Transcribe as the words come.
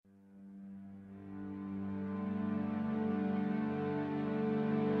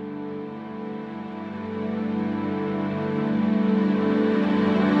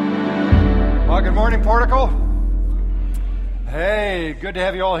Portico. Hey, good to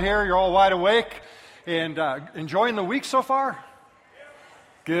have you all here. You're all wide awake and enjoying the week so far?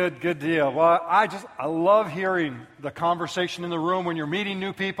 Good deal. Well, I love hearing the conversation in the room when you're meeting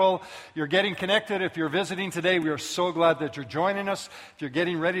new people, you're getting connected. If you're visiting today, we are so glad that you're joining us. If you're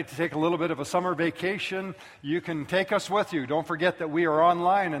getting ready to take a little bit of a summer vacation, you can take us with you. Don't forget that we are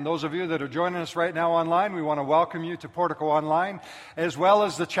online, and those of you that are joining us right now online, we want to welcome you to Portico Online, as well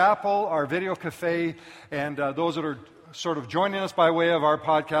as the chapel, our video cafe, and those that are sort of joining us by way of our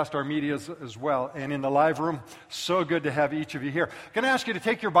podcast, our media as well, and in the live room. So good to have each of you here. I'm going to ask you to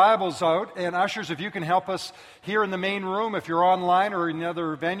take your Bibles out, and ushers, if you can help us here in the main room, if you're online or in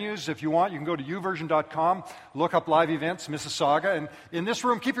other venues, if you want, you can go to uversion.com, look up live events, Mississauga, and in this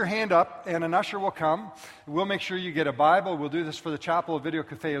room, keep your hand up, and an usher will come. We'll make sure you get a Bible. We'll do this for the chapel video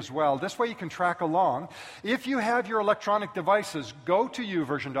cafe as well. This way you can track along. If you have your electronic devices, go to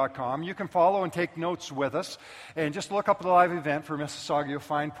uversion.com. You can follow and take notes with us, and just look up the live event for Mississauga. You'll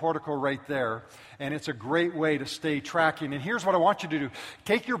find Portico right there, and it's a great way to stay tracking. And here's what I want you to do.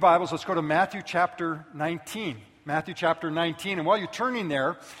 Take your Bibles. Let's go to Matthew chapter 19. Matthew chapter 19. And while you're turning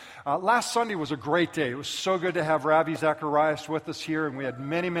there, last Sunday was a great day. It was so good to have Ravi Zacharias with us here, and we had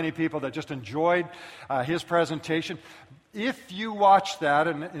many people that just enjoyed his presentation. If you watched that,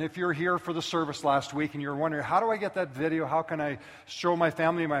 and if you're here for the service last week and you're wondering, how do I get that video? How can I show my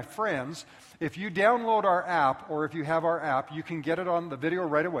family and my friends? If you download our app, or if you have our app, you can get it on the video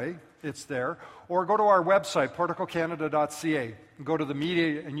right away. It's there. Or go to our website, porticocanada.ca. Go to the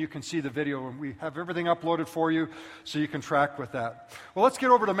media and you can see the video. And we have everything uploaded for you so you can track with that. Well, let's get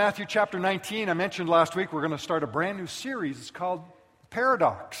over to Matthew chapter 19. I mentioned last week we're going to start a brand new series. It's called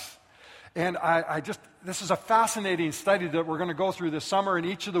Paradox. And this is a fascinating study that we're going to go through this summer. In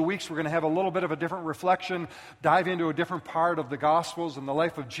each of the weeks, we're going to have a little bit of a different reflection, dive into a different part of the Gospels and the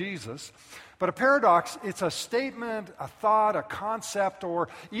life of Jesus. But a paradox, it's a statement, a thought, a concept, or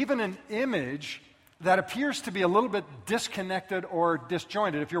even an image that appears to be a little bit disconnected or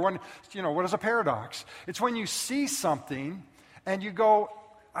disjointed. If you're wondering, what is a paradox? It's when you see something and you go,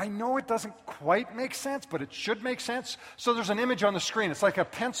 I know it doesn't quite make sense, but it should make sense. So there's an image on the screen. It's like a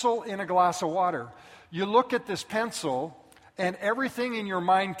pencil in a glass of water. You look at this pencil, and everything in your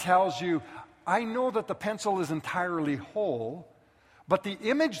mind tells you, I know that the pencil is entirely whole, but the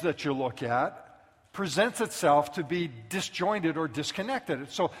image that you look at presents itself to be disjointed or disconnected.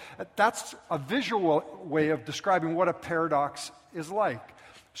 So that's a visual way of describing what a paradox is like.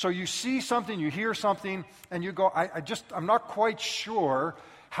 So you see something, you hear something, and you go, I'm not quite sure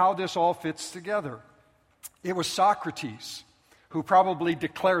how this all fits together. It was Socrates who probably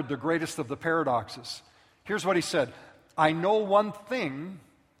declared the greatest of the paradoxes. Here's what he said: I know one thing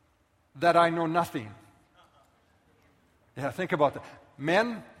that I know nothing. Yeah, think about that.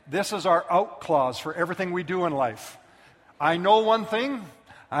 Men, this is our out clause for everything we do in life. I know one thing,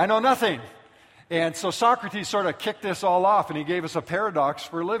 I know nothing. And so Socrates sort of kicked this all off, and he gave us a paradox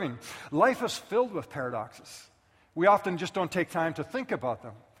for living. Life is filled with paradoxes. We often just don't take time to think about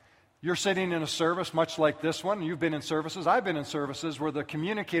them. You're sitting in a service much like this one. You've been in services. I've been in services where the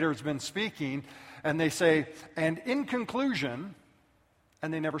communicator has been speaking, and they say, and in conclusion,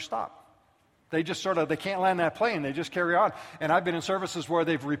 and they never stop. They just they can't land that plane. They just carry on. And I've been in services where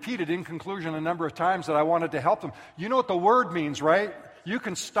they've repeated in conclusion a number of times that I wanted to help them. You know what the word means, right? You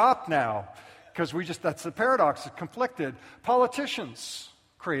can stop now. Because that's the paradox, it's conflicted. Politicians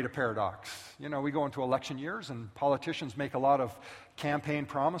create a paradox. We go into election years and politicians make a lot of campaign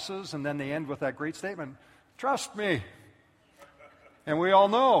promises, and then they end with that great statement, trust me. And we all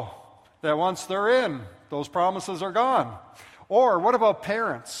know that once they're in, those promises are gone. Or what about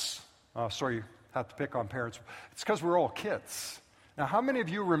parents? Oh, sorry, you have to pick on parents. It's because we're all kids. Now, how many of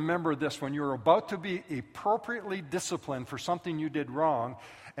you remember this when you were about to be appropriately disciplined for something you did wrong,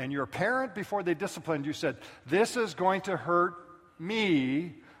 and your parent, before they disciplined you, said, this is going to hurt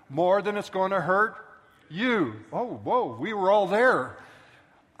me more than it's going to hurt you? Oh, whoa, we were all there.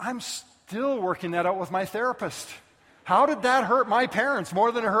 I'm still working that out with my therapist. How did that hurt my parents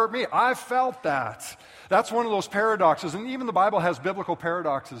more than it hurt me? I felt that. That's one of those paradoxes, and even the Bible has biblical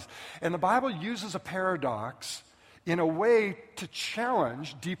paradoxes. And the Bible uses a paradox in a way to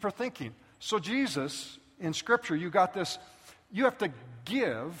challenge deeper thinking. So Jesus, in Scripture, you got this, you have to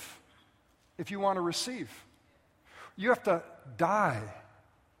give if you want to receive. You have to die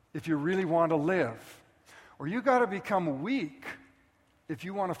if you really want to live. Or you got to become weak if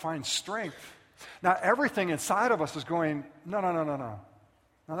you want to find strength. Now, everything inside of us is going, no.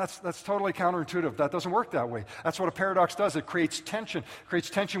 Now, that's totally counterintuitive. That doesn't work that way. That's what a paradox does. It creates tension. It creates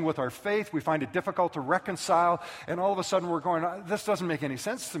tension with our faith. We find it difficult to reconcile, and all of a sudden we're going, this doesn't make any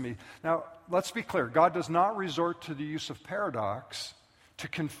sense to me. Now, let's be clear. God does not resort to the use of paradox to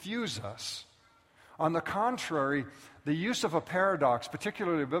confuse us. On the contrary, the use of a paradox,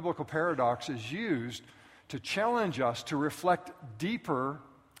 particularly a biblical paradox, is used to challenge us to reflect deeper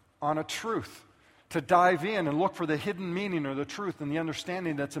on a truth, to dive in and look for the hidden meaning or the truth and the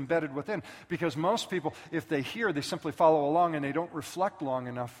understanding that's embedded within. Because most people, if they hear, they simply follow along and they don't reflect long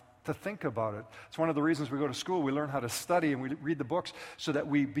enough to think about it. It's one of the reasons we go to school. We learn how to study and we read the books so that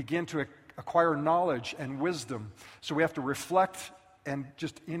we begin to acquire knowledge and wisdom. So we have to reflect and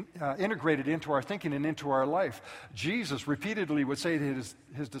just integrate it into our thinking and into our life. Jesus repeatedly would say to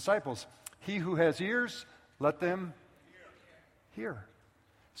his disciples, "He who has ears, let them hear."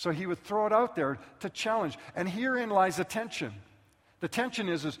 So he would throw it out there to challenge. And herein lies a tension. The tension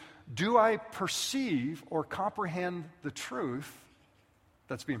is do I perceive or comprehend the truth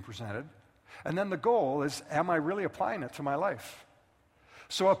that's being presented? And then the goal is, am I really applying it to my life?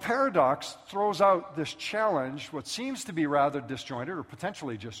 So a paradox throws out this challenge, what seems to be rather disjointed or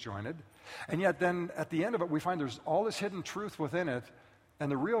potentially disjointed, and yet then at the end of it, we find there's all this hidden truth within it,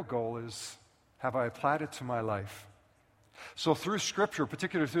 and the real goal is, have I applied it to my life? So through Scripture,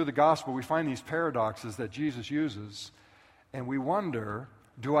 particularly through the gospel, we find these paradoxes that Jesus uses, and we wonder,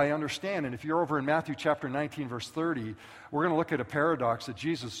 do I understand? And if you're over in Matthew chapter 19, verse 30, we're going to look at a paradox that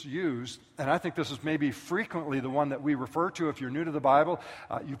Jesus used, and I think this is maybe frequently the one that we refer to. If you're new to the Bible,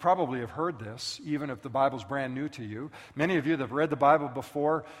 you probably have heard this, even if the Bible's brand new to you. Many of you that have read the Bible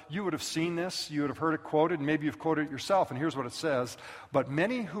before, you would have seen this, you would have heard it quoted, and maybe you've quoted it yourself, and here's what it says: "But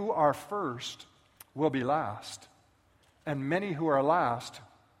many who are first will be last, and many who are last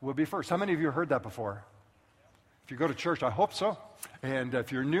will be first." How many of you have heard that before? If you go to church, I hope so. And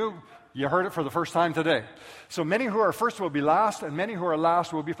if you're new, you heard it for the first time today. So many who are first will be last, and many who are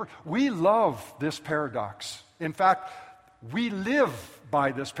last will be first. We love this paradox. In fact, we live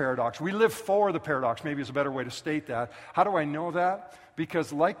by this paradox. We live for the paradox, maybe is a better way to state that. How do I know that?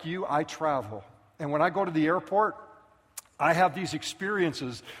 Because like you, I travel. And when I go to the airport, I have these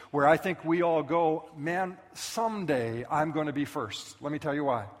experiences where I think we all go, man, someday I'm going to be first. Let me tell you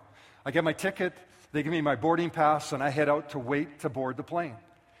why. I get my ticket, they give me my boarding pass, and I head out to wait to board the plane.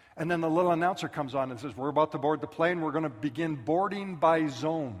 And then the little announcer comes on and says, we're about to board the plane. We're going to begin boarding by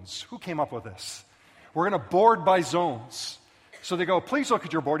zones. Who came up with this? We're going to board by zones. So they go, please look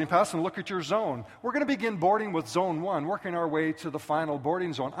at your boarding pass and look at your zone. We're going to begin boarding with zone 1, working our way to the final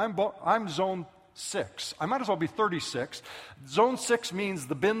boarding zone. I'm zone 6. I might as well be 36. Zone 6 means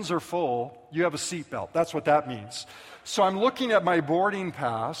the bins are full. You have a seatbelt. That's what that means. So I'm looking at my boarding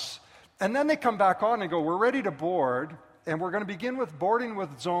pass, and then they come back on and go, we're ready to board, and we're going to begin with boarding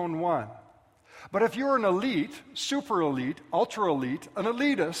with zone 1. But if you're an elite, super elite, ultra elite, an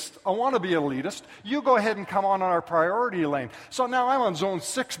elitist, a wannabe elitist, you go ahead and come on our priority lane. So now I'm on zone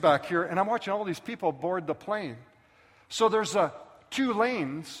 6 back here, and I'm watching all these people board the plane. So there's 2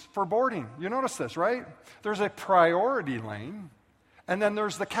 lanes for boarding. You notice this, right? There's a priority lane, and then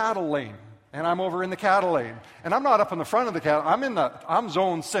there's the cattle lane. And I'm over in the cattle lane. And I'm not up in the front of the cattle. I'm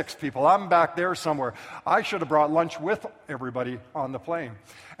zone 6, people. I'm back there somewhere. I should have brought lunch with everybody on the plane.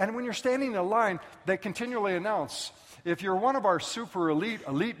 And when you're standing in line, they continually announce, if you're one of our super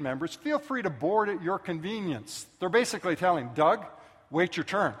elite members, feel free to board at your convenience. They're basically telling, Doug, wait your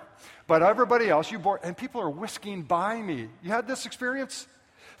turn. But everybody else, you board. And people are whisking by me. You had this experience?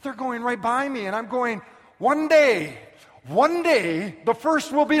 They're going right by me. And I'm going, one day, the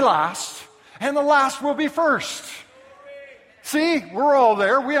first will be last. And the last will be first. See, we're all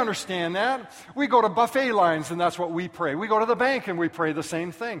there. We understand that. We go to buffet lines, and that's what we pray. We go to the bank, and we pray the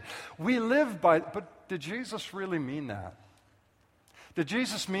same thing. We live by, but did Jesus really mean that? Did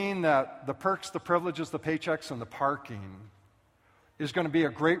Jesus mean that the perks, the privileges, the paychecks, and the parking is going to be a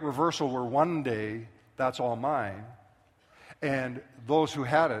great reversal where one day that's all mine, and those who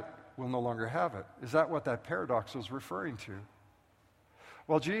had it will no longer have it? Is that what that paradox was referring to?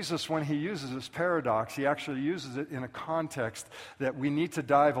 Well, Jesus, when he uses this paradox, he actually uses it in a context that we need to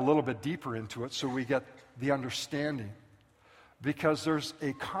dive a little bit deeper into it so we get the understanding. Because there's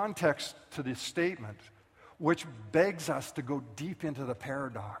a context to this statement which begs us to go deep into the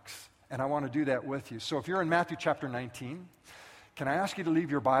paradox. And I want to do that with you. So if you're in Matthew chapter 19, can I ask you to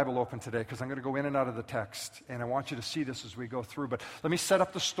leave your Bible open today? Because I'm going to go in and out of the text. And I want you to see this as we go through. But let me set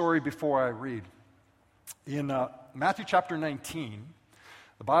up the story before I read. In Matthew chapter 19...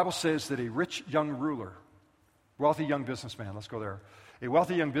 the Bible says that a rich young ruler, wealthy young businessman, let's go there. A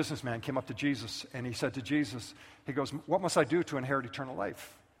wealthy young businessman came up to Jesus, and he said to Jesus, he goes, what must I do to inherit eternal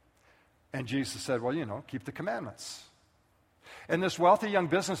life? And Jesus said, well, keep the commandments. And this wealthy young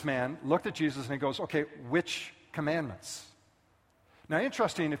businessman looked at Jesus and he goes, okay, which commandments? Now,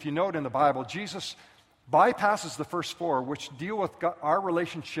 interesting, if you note in the Bible, Jesus bypasses the first four, which deal with our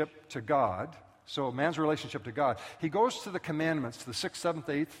relationship to God. So man's relationship to God. He goes to the commandments, the 6th, 7th,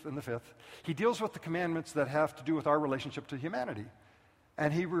 8th, and the 5th. He deals with the commandments that have to do with our relationship to humanity.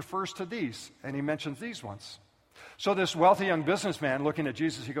 And he refers to these, and he mentions these ones. So this wealthy young businessman looking at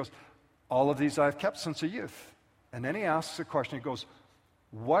Jesus, he goes, all of these I've kept since a youth. And then he asks a question, he goes,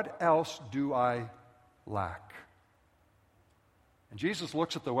 what else do I lack? And Jesus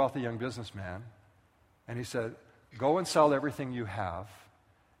looks at the wealthy young businessman, and he said, go and sell everything you have,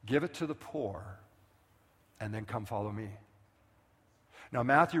 give it to the poor, and then come follow me. Now,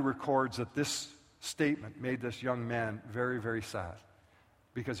 Matthew records that this statement made this young man very, very sad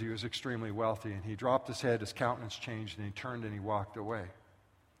because he was extremely wealthy, and he dropped his head, his countenance changed, and he turned and he walked away.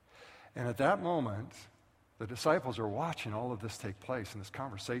 And at that moment, the disciples are watching all of this take place in this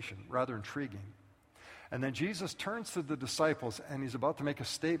conversation, rather intriguing. And then Jesus turns to the disciples, and he's about to make a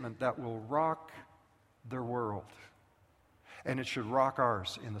statement that will rock their world. And it should rock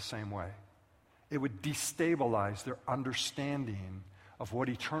ours in the same way. It would destabilize their understanding of what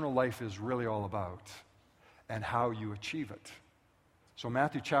eternal life is really all about and how you achieve it. So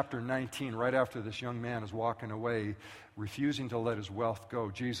Matthew chapter 19, right after this young man is walking away, refusing to let his wealth go,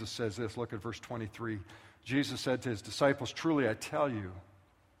 Jesus says this, look at verse 23. Jesus said to his disciples, truly I tell you,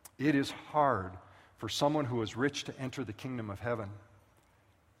 it is hard for someone who is rich to enter the kingdom of heaven.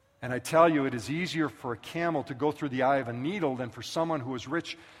 And I tell you, it is easier for a camel to go through the eye of a needle than for someone who is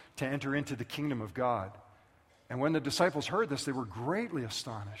rich to enter into the kingdom of God. And when the disciples heard this, they were greatly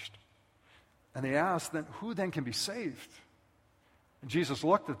astonished. And they asked, then, who then can be saved? And Jesus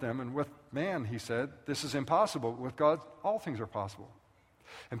looked at them, and with man, he said, this is impossible. With God, all things are possible.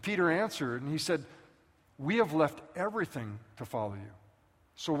 And Peter answered, and he said, we have left everything to follow you.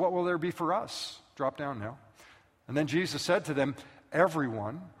 So what will there be for us? Drop down now. And then Jesus said to them,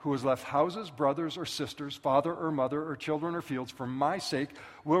 everyone who has left houses, brothers or sisters, father or mother or children or fields for my sake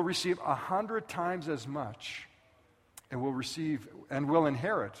will receive 100 times as much and will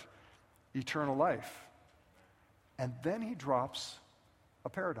inherit eternal life. And then he drops a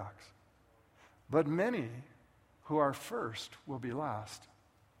paradox. But many who are first will be last,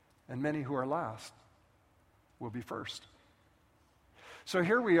 and many who are last will be first. So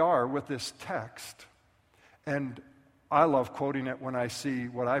here we are with this text, and I love quoting it when I see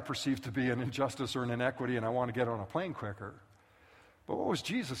what I perceive to be an injustice or an inequity and I want to get on a plane quicker. But what was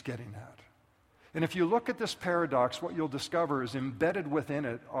Jesus getting at? And if you look at this paradox, what you'll discover is embedded within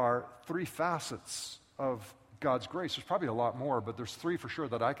it are three facets of God's grace. There's probably a lot more, but there's three for sure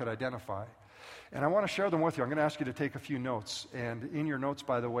that I could identify. And I want to share them with you. I'm going to ask you to take a few notes. And in your notes,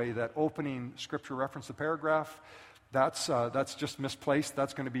 by the way, that opening scripture reference, the paragraph, that's just misplaced.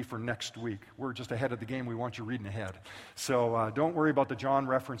 That's going to be for next week. We're just ahead of the game. We want you reading ahead. So don't worry about the John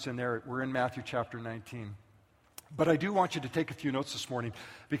reference in there. We're in Matthew chapter 19. But I do want you to take a few notes this morning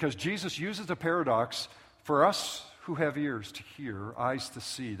because Jesus uses a paradox for us who have ears to hear, eyes to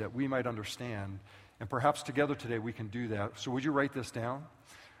see, that we might understand. And perhaps together today we can do that. So would you write this down?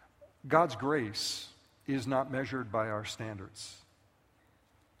 God's grace is not measured by our standards.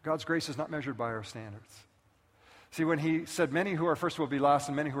 God's grace is not measured by our standards. See, when he said many who are first will be last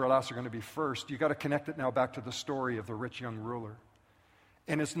and many who are last are going to be first, you've got to connect it now back to the story of the rich young ruler.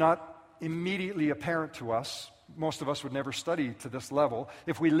 And it's not immediately apparent to us. Most of us would never study to this level.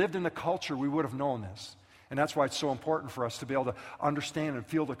 If we lived in the culture, we would have known this. And that's why it's so important for us to be able to understand and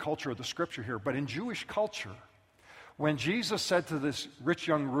feel the culture of the scripture here. But in Jewish culture, when Jesus said to this rich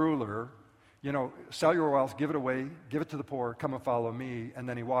young ruler, sell your wealth, give it away, give it to the poor, come and follow me, and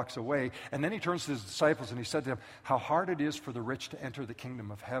then he walks away. And then he turns to his disciples and he said to them, how hard it is for the rich to enter the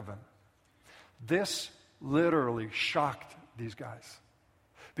kingdom of heaven. This literally shocked these guys.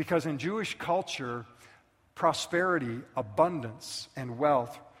 Because in Jewish culture, prosperity, abundance, and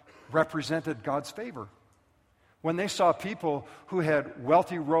wealth represented God's favor. When they saw people who had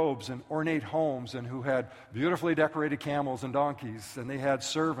wealthy robes and ornate homes and who had beautifully decorated camels and donkeys and they had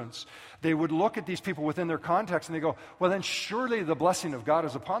servants, they would look at these people within their context and they go, well, then surely the blessing of God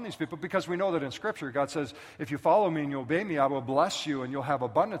is upon these people, because we know that in Scripture God says, if you follow me and you obey me, I will bless you and you'll have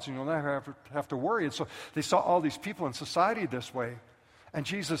abundance and you'll never have to worry. And so they saw all these people in society this way. And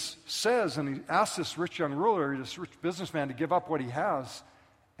Jesus says, and he asks this rich young ruler, this rich businessman, to give up what he has.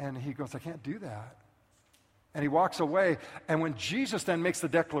 And he goes, I can't do that. And he walks away. And when Jesus then makes the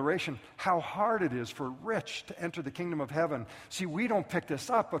declaration, how hard it is for rich to enter the kingdom of heaven. See, we don't pick this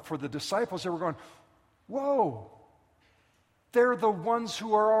up, but for the disciples, they were going, whoa, They're the ones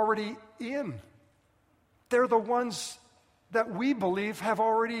who are already in. They're the ones that we believe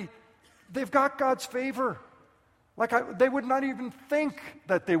they've got God's favor. They would not even think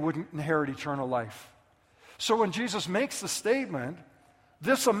that they wouldn't inherit eternal life. So when Jesus makes the statement,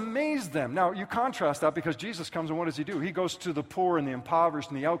 this amazed them. Now, you contrast that because Jesus comes and what does he do? He goes to the poor and the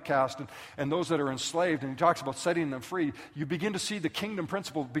impoverished and the outcast and those that are enslaved, and he talks about setting them free. You begin to see the kingdom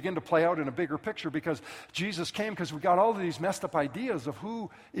principle begin to play out in a bigger picture because Jesus came because we got all of these messed up ideas of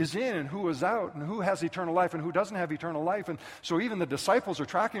who is in and who is out and who has eternal life and who doesn't have eternal life. And so even the disciples are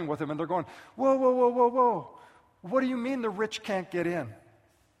tracking with him and they're going, whoa, whoa, whoa, whoa, whoa. What do you mean the rich can't get in?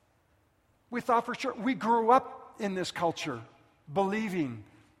 We thought for sure. We grew up in this culture believing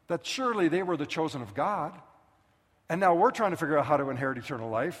that surely they were the chosen of God. And now we're trying to figure out how to inherit eternal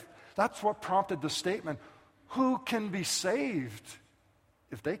life. That's what prompted the statement, who can be saved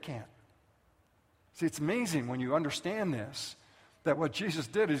if they can't? See, it's amazing when you understand this, that what Jesus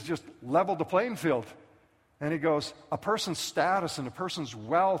did is just leveled the playing field. And he goes, a person's status and a person's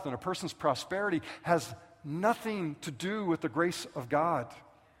wealth and a person's prosperity has nothing to do with the grace of God.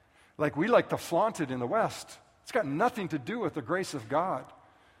 Like we like to flaunt it in the West. It's got nothing to do with the grace of God.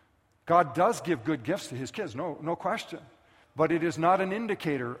 God does give good gifts to his kids, no question. But it is not an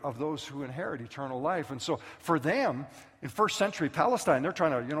indicator of those who inherit eternal life. And so for them, in first century Palestine, they're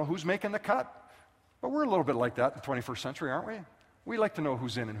trying to, who's making the cut? But we're a little bit like that in the 21st century, aren't we? We like to know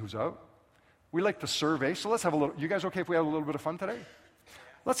who's in and who's out. We like to survey. So let's have you guys okay if we have a little bit of fun today?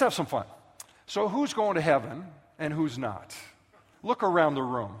 Let's have some fun. So who's going to heaven and who's not? Look around the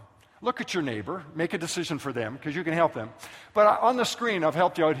room. Look at your neighbor. Make a decision for them because you can help them. But on the screen, I've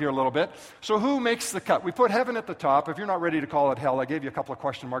helped you out here a little bit. So who makes the cut? We put heaven at the top. If you're not ready to call it hell, I gave you a couple of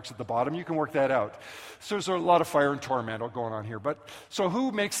question marks at the bottom. You can work that out. So there's a lot of fire and torment going on here. So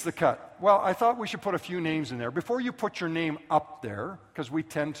who makes the cut? Well, I thought we should put a few names in there. Before you put your name up there, because we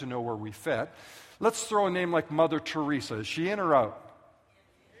tend to know where we fit, let's throw a name like Mother Teresa. Is she in or out?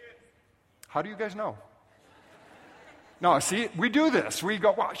 How do you guys know? No, see, we do this. We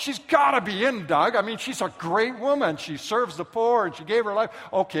go, well, she's got to be in, Doug. I mean, she's a great woman. She serves the poor and she gave her life.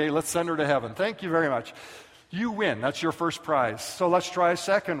 Okay, let's send her to heaven. Thank you very much. You win. That's your first prize. So let's try a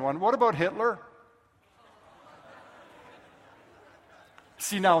second one. What about Hitler?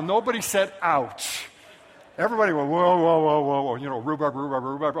 See, now, nobody said ouch. Everybody went, whoa, whoa, whoa, whoa, whoa.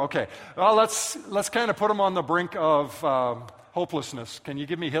 Rhubarb. Okay, well, let's kind of put him on the brink of hopelessness. Can you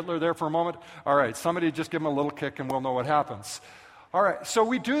give me Hitler there for a moment? All right, somebody just give him a little kick and we'll know what happens. All right, so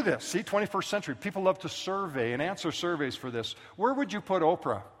we do this. See, 21st century, people love to survey and answer surveys for this. Where would you put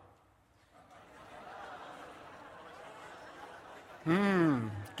Oprah?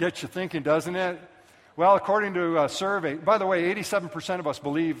 Gets you thinking, doesn't it? Well, according to a survey, by the way, 87% of us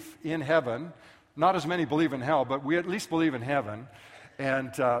believe in heaven. Not as many believe in hell, but we at least believe in heaven.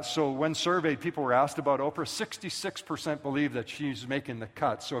 And so when surveyed, people were asked about Oprah, 66% believe that she's making the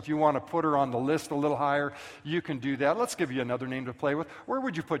cut. So if you want to put her on the list a little higher, you can do that. Let's give you another name to play with. Where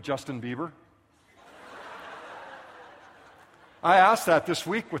would you put Justin Bieber? I asked that this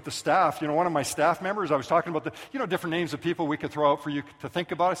week with the staff. One of my staff members, I was talking about the, different names of people we could throw out for you to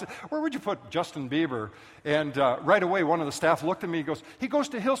think about. I said, where would you put Justin Bieber? And right away, one of the staff looked at me and goes, he goes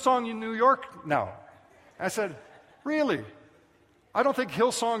to Hillsong in New York now. I said, really? I don't think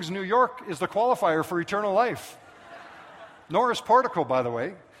Hillsong's New York is the qualifier for eternal life. Nor is Portico, by the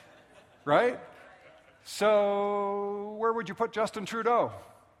way. Right? So, where would you put Justin Trudeau?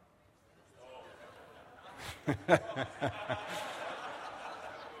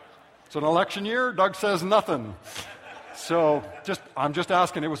 It's an election year. Doug says nothing. So, I'm just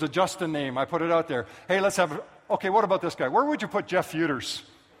asking. It was a Justin name. I put it out there. Hey, okay, what about this guy? Where would you put Jeff Feuders?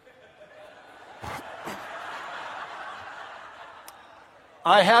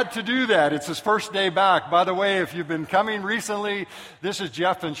 I had to do that. It's his first day back. By the way, if you've been coming recently, this is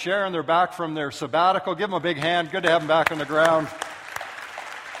Jeff and Sharon. They're back from their sabbatical. Give them a big hand. Good to have them back on the ground.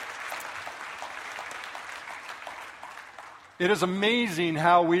 It is amazing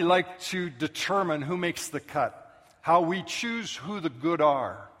how we like to determine who makes the cut, how we choose who the good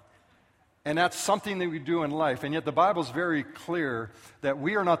are. And that's something that we do in life. And yet the Bible's very clear that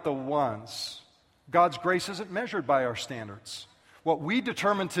we are not the ones. God's grace isn't measured by our standards. What we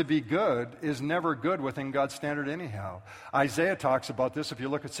determine to be good is never good within God's standard anyhow. Isaiah talks about this. If you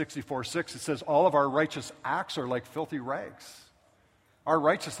look at 64:6, it says, all of our righteous acts are like filthy rags. Our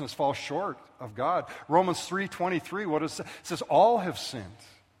righteousness falls short of God. Romans 3:23, what does it say? It says, all have sinned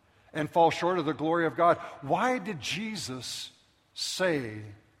and fall short of the glory of God. Why did Jesus say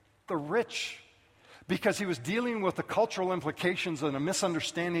the rich? because he was dealing with the cultural implications and a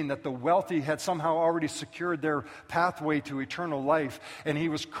misunderstanding that the wealthy had somehow already secured their pathway to eternal life. And he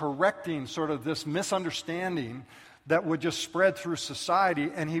was correcting sort of this misunderstanding that would just spread through society,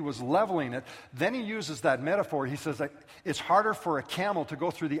 and he was leveling it. Then he uses that metaphor. He says that it's harder for a camel to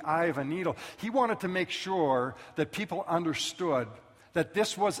go through the eye of a needle. He wanted to make sure that people understood that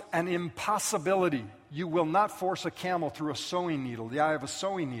this was an impossibility. You will not force a camel through a sewing needle, the eye of a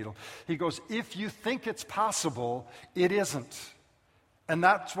sewing needle. He goes, if you think it's possible, it isn't. And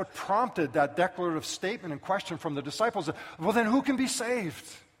that's what prompted that declarative statement and question from the disciples. Well, then who can be saved?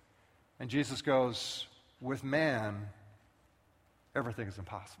 And Jesus goes, with man, everything is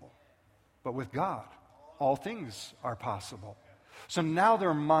impossible. But with God, all things are possible. So now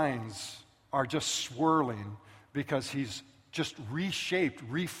their minds are just swirling because he's just reshaped,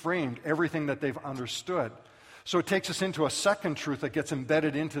 reframed everything that they've understood. So it takes us into a second truth that gets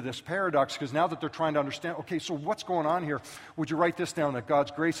embedded into this paradox, because now that they're trying to understand, okay, so what's going on here? Would you write this down, that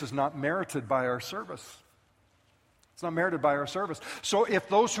God's grace is not merited by our service? It's not merited by our service. So if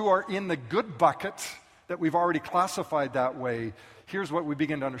those who are in the good bucket that we've already classified that way, here's what we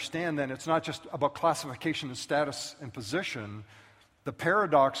begin to understand then. It's not just about classification and status and position. The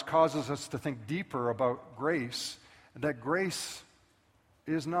paradox causes us to think deeper about grace, and that grace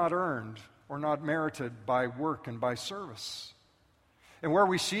is not earned or not merited by work and by service. And where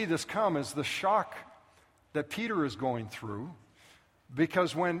we see this come is the shock that Peter is going through,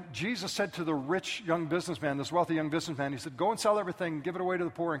 because when Jesus said to the rich young businessman, this wealthy young businessman, he said, go and sell everything, give it away to the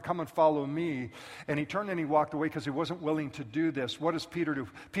poor, and come and follow me. And he turned and he walked away because he wasn't willing to do this. What does Peter do?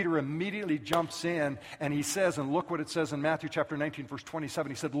 Peter immediately jumps in and he says, and look what it says in Matthew chapter 19, verse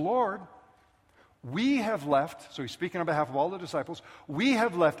 27. He said, Lord, we have left, so he's speaking on behalf of all the disciples, we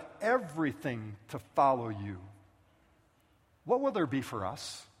have left everything to follow you. What will there be for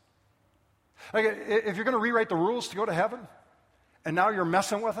us? Like, if you're going to rewrite the rules to go to heaven, and now you're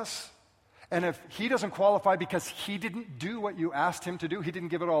messing with us, and if he doesn't qualify because he didn't do what you asked him to do, he didn't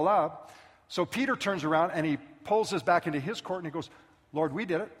give it all up, so Peter turns around and he pulls this back into his court and he goes, Lord, we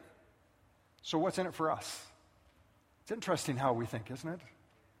did it, so what's in it for us? It's interesting how we think, isn't it?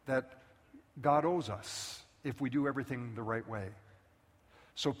 That God owes us if we do everything the right way.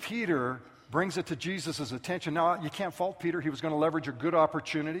 So Peter brings it to Jesus' attention. Now, you can't fault Peter. He was going to leverage a good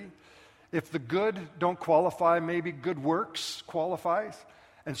opportunity. If the good don't qualify, maybe good works qualifies.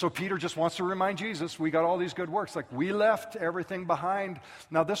 And so Peter just wants to remind Jesus, we got all these good works. Like, we left everything behind.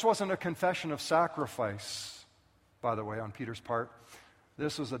 Now, this wasn't a confession of sacrifice, by the way, on Peter's part.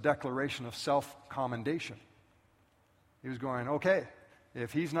 This was a declaration of self-commendation. He was going, okay,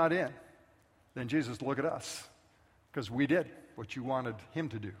 if he's not in, then Jesus, look at us, because we did what you wanted him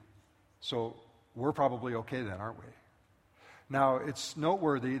to do. So we're probably okay then, aren't we? Now, it's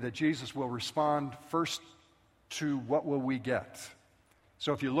noteworthy that Jesus will respond first to what will we get.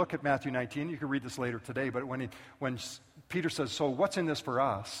 So if you look at Matthew 19, you can read this later today, but when Peter says, so what's in this for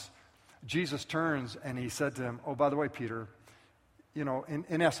us? Jesus turns and he said to him, oh, by the way, Peter, you know,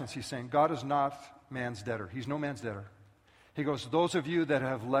 in essence, he's saying, God is not man's debtor. He's no man's debtor. He goes, those of you that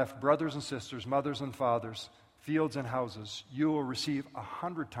have left brothers and sisters, mothers and fathers, fields and houses, you will receive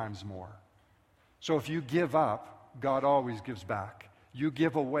 100 times more. So if you give up, God always gives back. You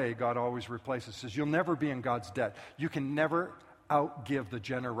give away, God always replaces. He says, you'll never be in God's debt. You can never outgive the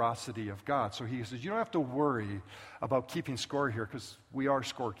generosity of God. So he says, you don't have to worry about keeping score here, because we are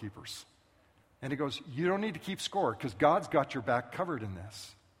scorekeepers. And he goes, you don't need to keep score, because God's got your back covered in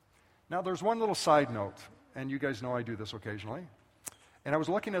this. Now, there's one little side note, and you guys know I do this occasionally. And I was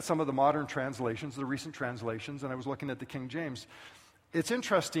looking at some of the modern translations, the recent translations, and I was looking at the King James. It's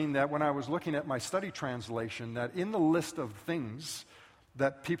interesting that when I was looking at my study translation, that in the list of things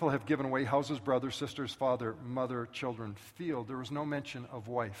that people have given away, houses, brothers, sisters, father, mother, children, field, there was no mention of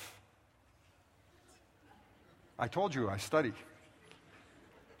wife. I told you I study.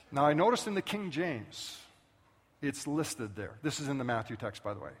 Now, I noticed in the King James, it's listed there. This is in the Matthew text,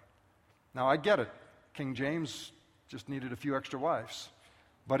 by the way. Now, I get it. King James just needed a few extra wives.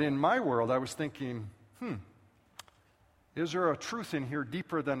 But in my world, I was thinking, is there a truth in here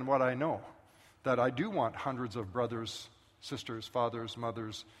deeper than what I know? That I do want hundreds of brothers, sisters, fathers,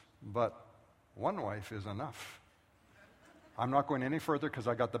 mothers, but one wife is enough. I'm not going any further because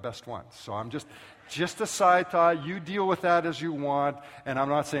I got the best one. So I'm just a side thought. You deal with that as you want, and I'm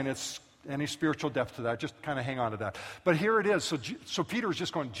not saying it's any spiritual depth to that. Just kind of hang on to that. But here it is. So Peter is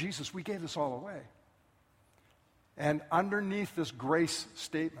just going, Jesus, we gave this all away. And underneath this grace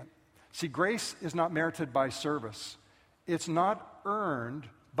statement, see, grace is not merited by service. It's not earned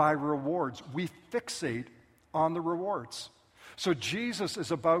by rewards. We fixate on the rewards. So Jesus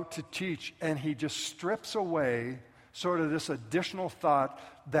is about to teach, and he just strips away sort of this additional thought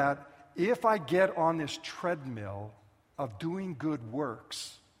that if I get on this treadmill of doing good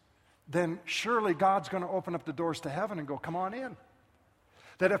works, then surely God's going to open up the doors to heaven and go, come on in.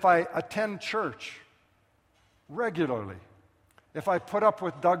 That if I attend church regularly, if I put up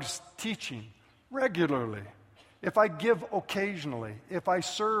with Doug's teaching regularly, if I give occasionally, if I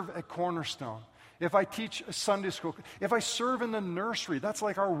serve at Cornerstone, if I teach a Sunday school, if I serve in the nursery, that's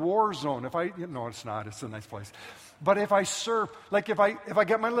like our war zone. No, it's not. It's a nice place. But if I serve, like if I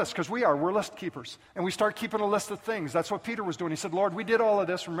get my list, because we're list keepers, and we start keeping a list of things. That's what Peter was doing. He said, Lord, we did all of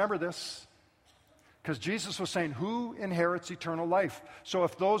this. Remember this. Because Jesus was saying, who inherits eternal life? So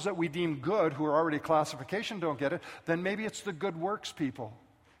if those that we deem good, who are already classification, don't get it, then maybe it's the good works people.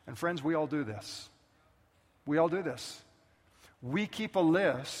 And friends, we all do this. We all do this. We keep a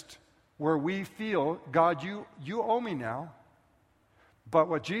list where we feel, God, you owe me now. But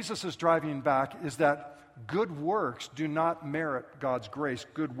what Jesus is driving back is that good works do not merit God's grace.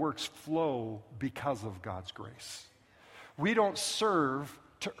 Good works flow because of God's grace. We don't serve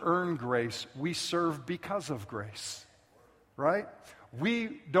to earn grace. We serve because of grace. Right?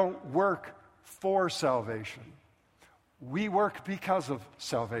 We don't work for salvation. We work because of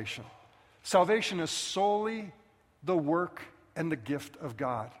salvation. Salvation is solely the work and the gift of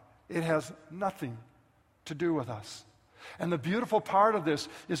God. It has nothing to do with us. And the beautiful part of this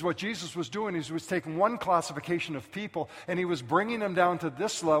is what Jesus was doing. He was taking one classification of people and he was bringing them down to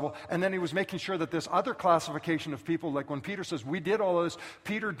this level, and then he was making sure that this other classification of people, like when Peter says, we did all of this,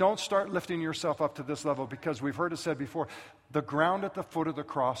 Peter, don't start lifting yourself up to this level, because we've heard it said before, the ground at the foot of the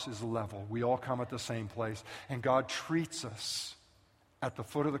cross is level. We all come at the same place, and God treats us at the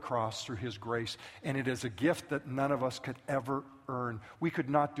foot of the cross through his grace, and it is a gift that none of us could ever earn. We could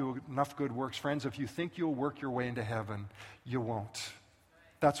not do enough good works. Friends, if you think you'll work your way into heaven, you won't.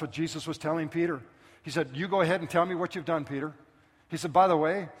 That's what Jesus was telling Peter. He said, you go ahead and tell me what you've done, Peter. He said, by the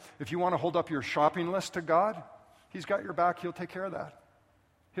way, if you want to hold up your shopping list to God, he's got your back. He'll take care of that.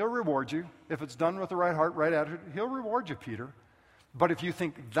 He'll reward you. If it's done with the right heart, right attitude, he'll reward you, Peter. But if you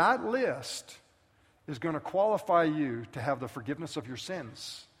think that list is going to qualify you to have the forgiveness of your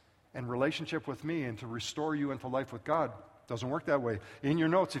sins and relationship with me and to restore you into life with God, doesn't work that way. In your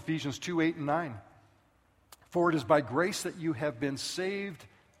notes, Ephesians 2:8-9. For it is by grace that you have been saved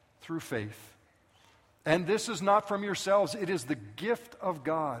through faith. And this is not from yourselves. It is the gift of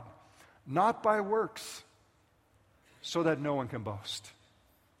God, not by works, so that no one can boast.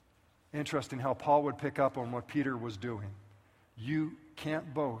 Interesting how Paul would pick up on what Peter was doing. You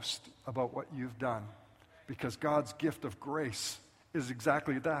can't boast about what you've done, because God's gift of grace is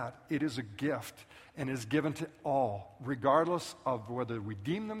exactly that. It is a gift and is given to all, regardless of whether we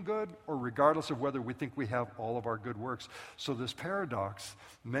deem them good or regardless of whether we think we have all of our good works. So this paradox,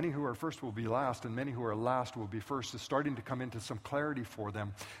 many who are first will be last and many who are last will be first, is starting to come into some clarity for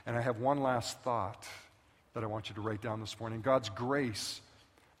them. And I have one last thought that I want you to write down this morning. God's grace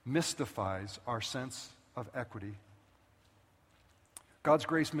mystifies our sense of equity. God's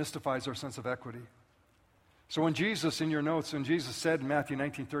grace mystifies our sense of equity. So when Jesus, in your notes, when Jesus said in Matthew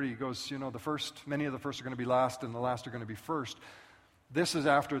 19:30, he goes, many of the first are going to be last and the last are going to be first. This is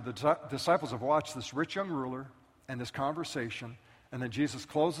after the disciples have watched this rich young ruler and this conversation, and then Jesus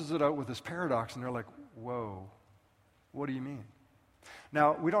closes it out with this paradox, and they're like, whoa, what do you mean?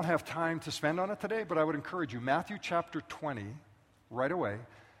 Now, we don't have time to spend on it today, but I would encourage you, Matthew chapter 20, right away,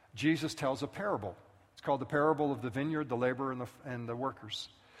 Jesus tells a parable. It's called the parable of the vineyard, the laborer, and the workers.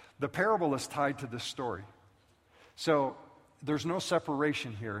 The parable is tied to this story. So there's no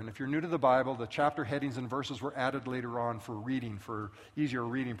separation here. And if you're new to the Bible, the chapter headings and verses were added later on for reading, for easier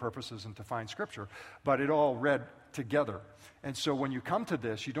reading purposes and to find Scripture. But it all read together. And so when you come to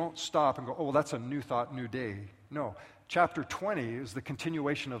this, you don't stop and go, oh, well, that's a new thought, new day. No. Chapter 20 is the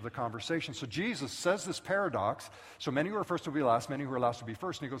continuation of the conversation. So Jesus says this paradox. So many who are first will be last, many who are last will be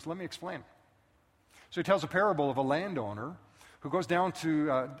first. And he goes, let me explain. So he tells a parable of a landowner who goes down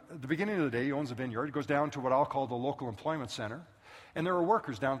to, the beginning of the day, he owns a vineyard. He goes down to what I'll call the local employment center. And there are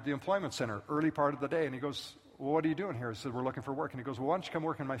workers down at the employment center early part of the day. And he goes, well, what are you doing here? He said, we're looking for work. And he goes, well, why don't you come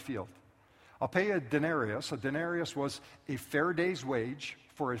work in my field? I'll pay you a denarius. A denarius was a fair day's wage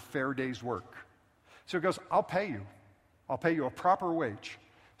for a fair day's work. So he goes, I'll pay you. I'll pay you a proper wage.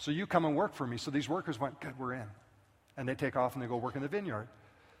 So you come and work for me. So these workers went, good, we're in. And they take off and they go work in the vineyard.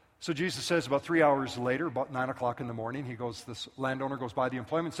 So Jesus says about 3 hours later, about 9 o'clock in the morning, this landowner goes by the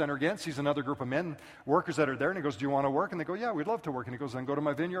employment center again, sees another group of men, workers that are there, and he goes, do you want to work? And they go, yeah, we'd love to work. And he goes, then go to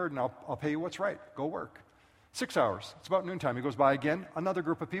my vineyard and I'll pay you what's right. Go work. 6 hours. It's about noontime. He goes by again. Another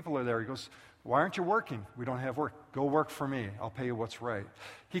group of people are there. He goes, why aren't you working? We don't have work. Go work for me. I'll pay you what's right.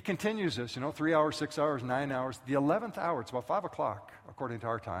 He continues this, 3 hours, 6 hours, 9 hours. The 11th hour, it's about 5 o'clock, according to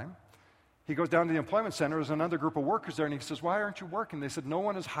our time. He goes down to the employment center. There's another group of workers there, and he says, why aren't you working? They said, no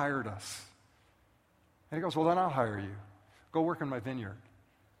one has hired us. And he goes, well, then I'll hire you. Go work in my vineyard.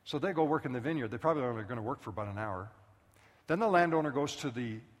 So they go work in the vineyard. They probably only going to work for about an hour. Then the landowner goes to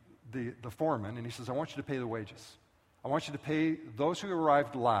the foreman, and he says, I want you to pay the wages. I want you to pay those who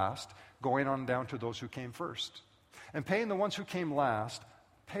arrived last, going on down to those who came first. And paying the ones who came last,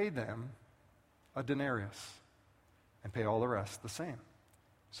 pay them a denarius, and pay all the rest the same.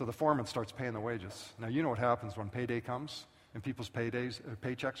 So the foreman starts paying the wages. Now, you know what happens when payday comes, and people's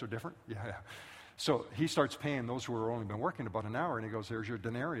paychecks are different? Yeah. So he starts paying those who have only been working about an hour, and he goes, there's your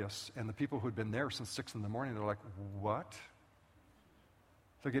denarius. And the people who'd been there since 6 in the morning, they're like, what?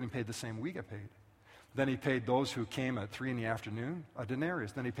 They're getting paid the same we get paid. Then he paid those who came at 3 in the afternoon a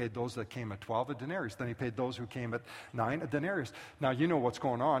denarius. Then he paid those that came at 12 a denarius. Then he paid those who came at 9 a denarius. Now, you know what's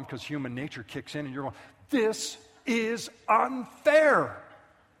going on because human nature kicks in and you're going, this is unfair.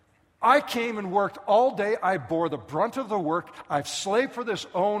 I came and worked all day. I bore the brunt of the work. I've slaved for this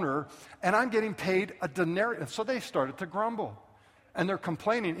owner, and I'm getting paid a denarius. So they started to grumble. And they're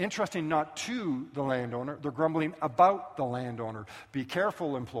complaining, interesting, not to the landowner. They're grumbling about the landowner. Be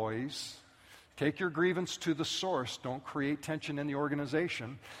careful, employees. Take your grievance to the source. Don't create tension in the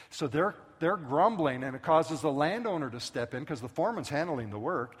organization. So they're grumbling, and it causes the landowner to step in because the foreman's handling the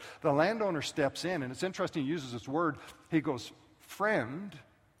work. The landowner steps in, and it's interesting, he uses this word. He goes, friend,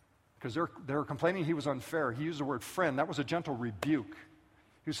 because they're complaining he was unfair. He used the word friend. That was a gentle rebuke.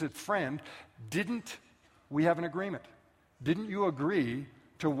 He said, friend, didn't we have an agreement? Didn't you agree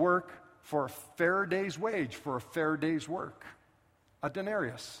to work for a fair day's wage, for a fair day's work? A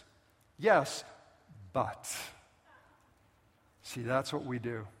denarius. Yes, but. See, that's what we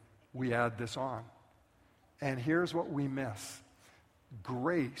do. We add this on. And here's what we miss.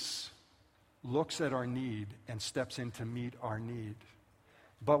 Grace looks at our need and steps in to meet our need.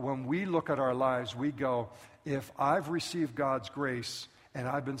 But when we look at our lives, we go, if I've received God's grace and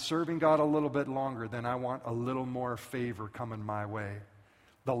I've been serving God a little bit longer, then I want a little more favor coming my way.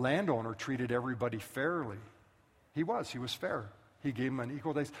 The landowner treated everybody fairly. He was fair. He gave them an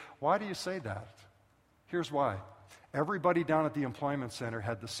equal day. Why do you say that? Here's why. Everybody down at the employment center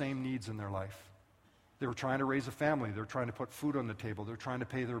had the same needs in their life. They were trying to raise a family. They were trying to put food on the table. They were trying to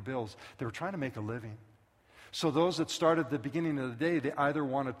pay their bills. They were trying to make a living. So those that started at the beginning of the day, they either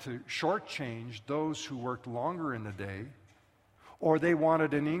wanted to shortchange those who worked longer in the day, or they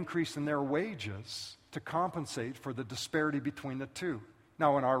wanted an increase in their wages to compensate for the disparity between the two.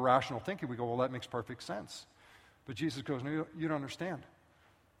 Now, in our rational thinking, we go, well, that makes perfect sense. But Jesus goes, no, you don't understand.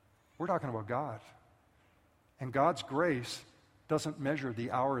 We're talking about God. And God's grace doesn't measure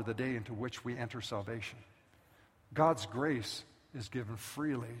the hour of the day into which we enter salvation. God's grace is given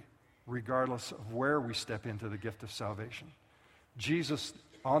freely, regardless of where we step into the gift of salvation. Jesus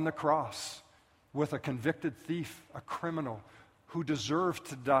on the cross with a convicted thief, a criminal who deserved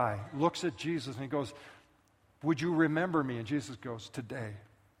to die, looks at Jesus and he goes, would you remember me? And Jesus goes, today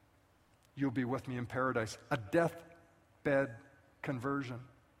you'll be with me in paradise. A deathbed conversion.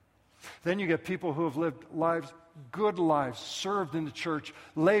 Then you get people who have lived lives, good lives, served in the church,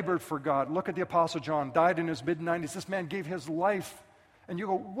 labored for God. Look at the Apostle John, died in his mid-90s. This man gave his life. And you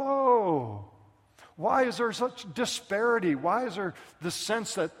go, whoa, why is there such disparity? Why is there the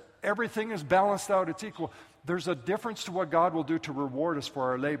sense that everything is balanced out, it's equal? There's a difference to what God will do to reward us for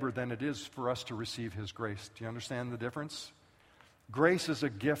our labor than it is for us to receive his grace. Do you understand the difference? Grace is a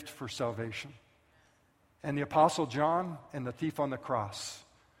gift for salvation. And the Apostle John and the thief on the cross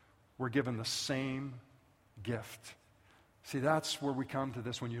were given the same gift. See, that's where we come to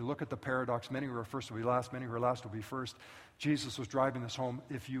this. When you look at the paradox, many who are first will be last, many who are last will be first. Jesus was driving this home.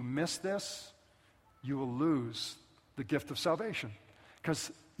 If you miss this, you will lose the gift of salvation.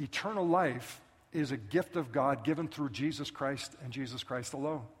 Because eternal life is a gift of God given through Jesus Christ and Jesus Christ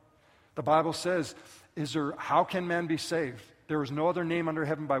alone. The Bible says, how can man be saved? There is no other name under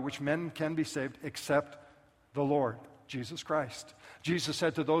heaven by which men can be saved except the Lord, Jesus Christ. Jesus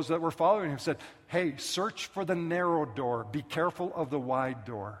said to those that were following him, said, hey, search for the narrow door. Be careful of the wide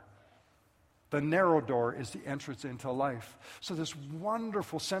door. The narrow door is the entrance into life. So this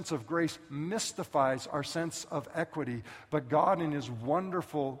wonderful sense of grace mystifies our sense of equity. But God in his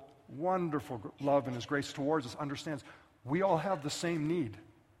wonderful, wonderful love and his grace towards us understands we all have the same need.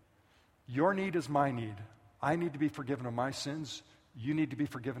 Your need is my need. I need to be forgiven of my sins. You need to be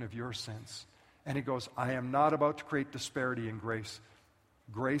forgiven of your sins. And he goes, I am not about to create disparity in grace.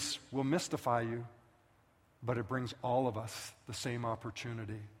 Grace will mystify you. but it brings all of us the same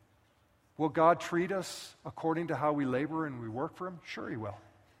opportunity. Will God treat us according to how we labor and we work for Him? Sure He will.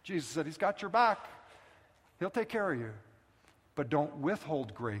 Jesus said He's got your back. He'll take care of you. But don't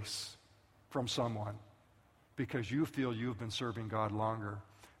withhold grace from someone because you feel you've been serving God longer.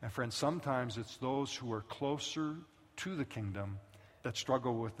 And friends, sometimes it's those who are closer to the kingdom that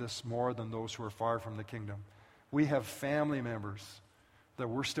struggle with this more than those who are far from the kingdom. We have family members that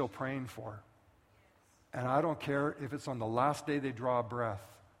we're still praying for. And I don't care if it's on the last day they draw a breath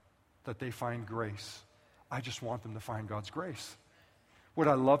that they find grace. I just want them to find God's grace. Would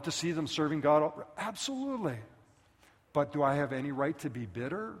I love to see them serving God? Absolutely. But do I have any right to be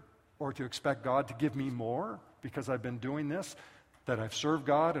bitter or to expect God to give me more because I've been doing this, that I've served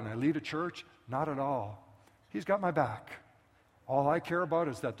God and I lead a church? Not at all. He's got my back. All I care about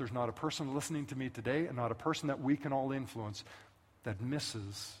is that there's not a person listening to me today and not a person that we can all influence that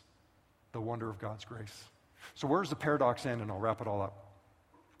misses the wonder of God's grace. So where's the paradox end? And I'll wrap it all up.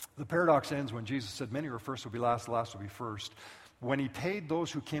 The paradox ends when Jesus said, many who are first will be last, the last will be first. When He paid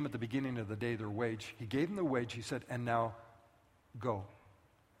those who came at the beginning of the day their wage, He gave them the wage, He said, and now go.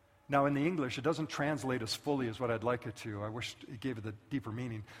 Now in the English, it doesn't translate as fully as what I'd like it to. I wish it gave it a deeper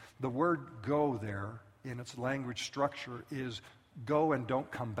meaning. The word go there, in its language structure, is go and don't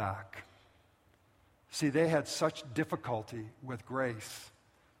come back. See, they had such difficulty with grace.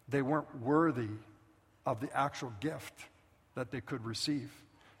 They weren't worthy of the actual gift that they could receive.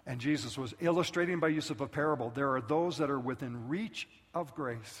 And Jesus was illustrating by use of a parable. There are those that are within reach of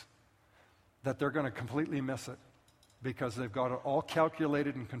grace that they're going to completely miss it because they've got it all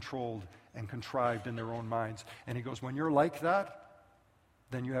calculated and controlled and contrived in their own minds. And He goes, when you're like that,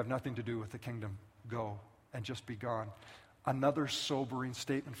 then you have nothing to do with the kingdom. Go and just be gone. Another sobering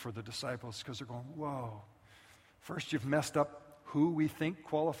statement for the disciples because they're going, whoa. First you've messed up who we think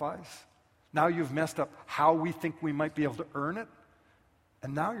qualifies. Now you've messed up how we think we might be able to earn it.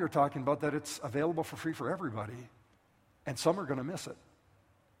 And now you're talking about that it's available for free for everybody. And some are going to miss it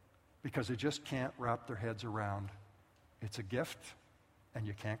because they just can't wrap their heads around. It's a gift and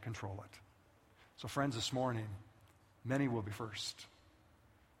you can't control it. So friends, this morning, many will be first.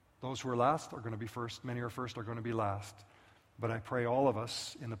 Those who are last are going to be first. Many who are first are going to be last. But I pray all of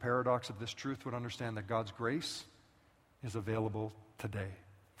us in the paradox of this truth would understand that God's grace is available today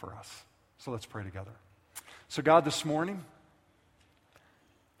for us. So let's pray together. So God, this morning,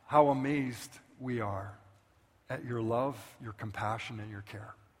 how amazed we are at your love, your compassion, and your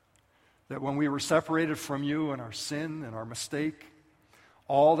care. That when we were separated from you and our sin and our mistake,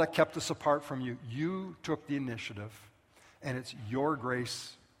 all that kept us apart from you, you took the initiative, and it's your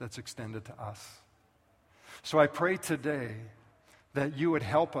grace that's extended to us. So I pray today that you would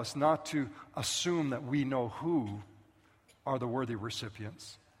help us not to assume that we know who are the worthy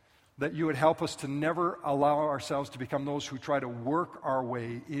recipients, that you would help us to never allow ourselves to become those who try to work our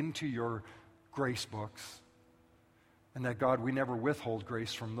way into your grace books, and that, God, we never withhold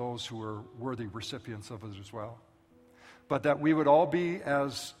grace from those who are worthy recipients of it as well. But that we would all be,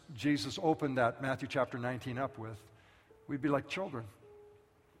 as Jesus opened that Matthew chapter 19 up with, we'd be like children,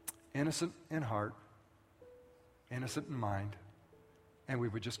 innocent in heart, innocent in mind, and we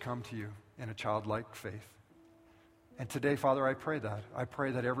would just come to you in a childlike faith. And today, Father, I pray that. I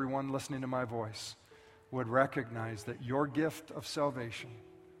pray that everyone listening to my voice would recognize that your gift of salvation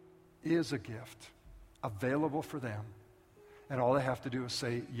is a gift available for them. And all they have to do is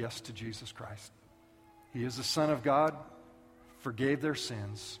say yes to Jesus Christ. He is the Son of God, forgave their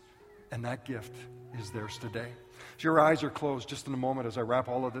sins, and that gift is theirs today. As your eyes are closed just in a moment as I wrap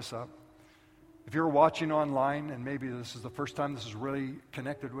all of this up, if you're watching online and maybe this is the first time this is really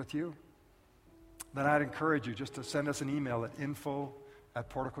connected with you, then I'd encourage you just to send us an email at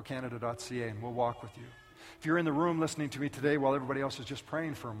info@porticalcanada.ca and we'll walk with you. If you're in the room listening to me today while everybody else is just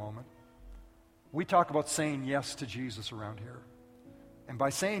praying for a moment, we talk about saying yes to Jesus around here. And by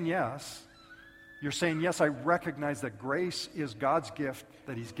saying yes, you're saying, yes, I recognize that grace is God's gift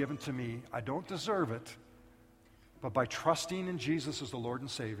that He's given to me. I don't deserve it, but by trusting in Jesus as the Lord and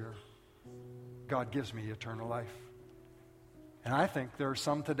Savior, God gives me eternal life. And I think there are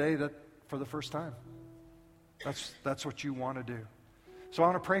some today that for the first time, that's what you want to do. So I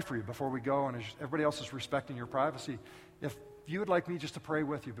want to pray for you before we go, and as everybody else is respecting your privacy, if you would like me just to pray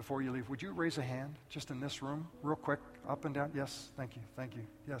with you before you leave, would you raise a hand just in this room, real quick, up and down? Yes, thank you,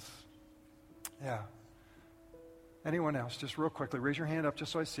 yes. Yeah. Anyone else, just real quickly, raise your hand up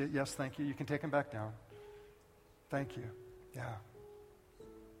just so I see it. Yes, thank you. You can take them back down. Thank you. Yeah.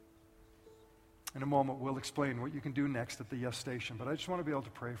 In a moment, we'll explain what you can do next at the yes station, but I just want to be able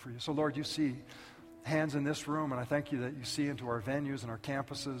to pray for you. So, Lord, you see hands in this room, and I thank you that you see into our venues and our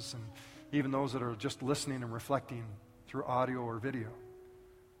campuses, and even those that are just listening and reflecting through audio or video.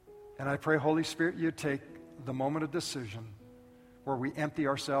 And I pray, Holy Spirit, you'd take the moment of decision where we empty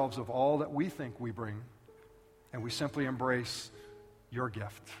ourselves of all that we think we bring, and we simply embrace your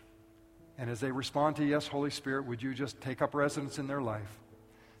gift. And as they respond to yes, Holy Spirit, would you just take up residence in their life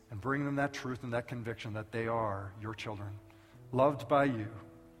and bring them that truth and that conviction that they are your children, loved by you,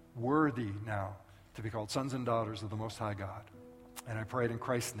 worthy now to be called sons and daughters of the Most High God. And I pray it in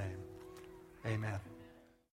Christ's name. Amen.